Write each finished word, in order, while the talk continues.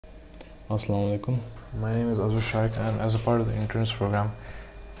Assalamu alaikum. My name is Azwar Shariq, and as a part of the Interns program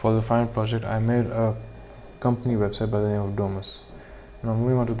for the final project, I made a company website by the name of Domus. Now,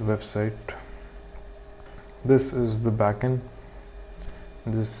 moving on to the website, this is the backend.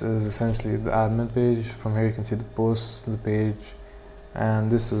 This is essentially the admin page. From here, you can see the posts, the page, and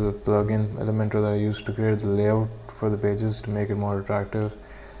this is a plugin Elementor that I use to create the layout for the pages to make it more attractive.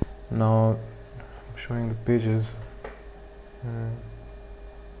 Now, I'm showing the pages.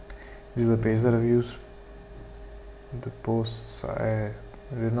 These are the pages that I've used. The posts, I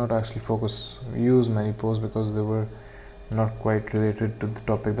did not actually use many posts because they were not quite related to the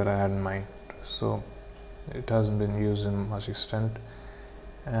topic that I had in mind. So it hasn't been used in much extent.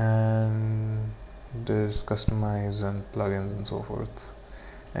 And there's customize and plugins and so forth.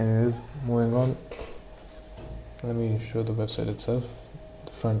 Anyways, moving on, let me show the website itself,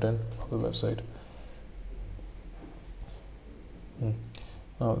 the front end of the website.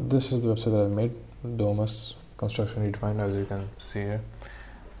 Now this is the website that I made, Domus, construction redefined, as you can see here.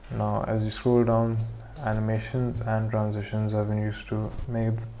 Now as you scroll down, animations and transitions have been used to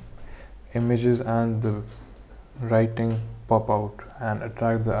make the images and the writing pop out and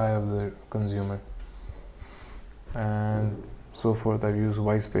attract the eye of the consumer, and so forth. I've used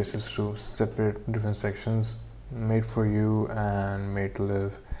white spaces to separate different sections, made for you and made to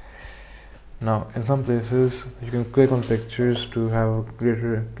live. Now in some places you can click on pictures to have a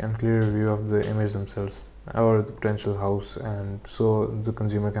greater and clearer view of the image themselves or the potential house, and so the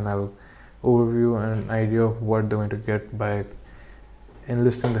consumer can have an overview and an idea of what they're going to get by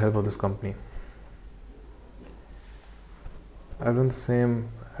enlisting the help of this company. I've done the same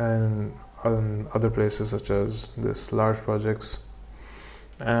in other places such as this large projects,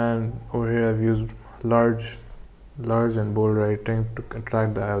 and over here I've used large and bold writing to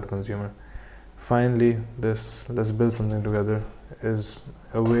attract the eye of the consumer. Finally, this "let's build something together" is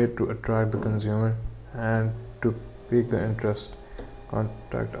a way to attract the consumer and to pique their interest.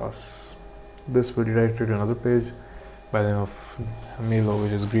 Contact us. This will redirect you to another page by the name of Milo,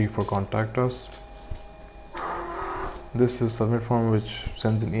 which is Greek for contact us. This is submit form, which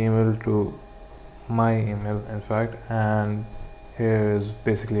sends an email to my email, in fact, and here is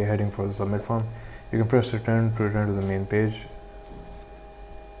basically a heading for the submit form. You can press return to return to the main page.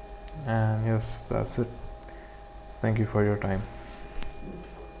 And yes, that's it. Thank you for your time.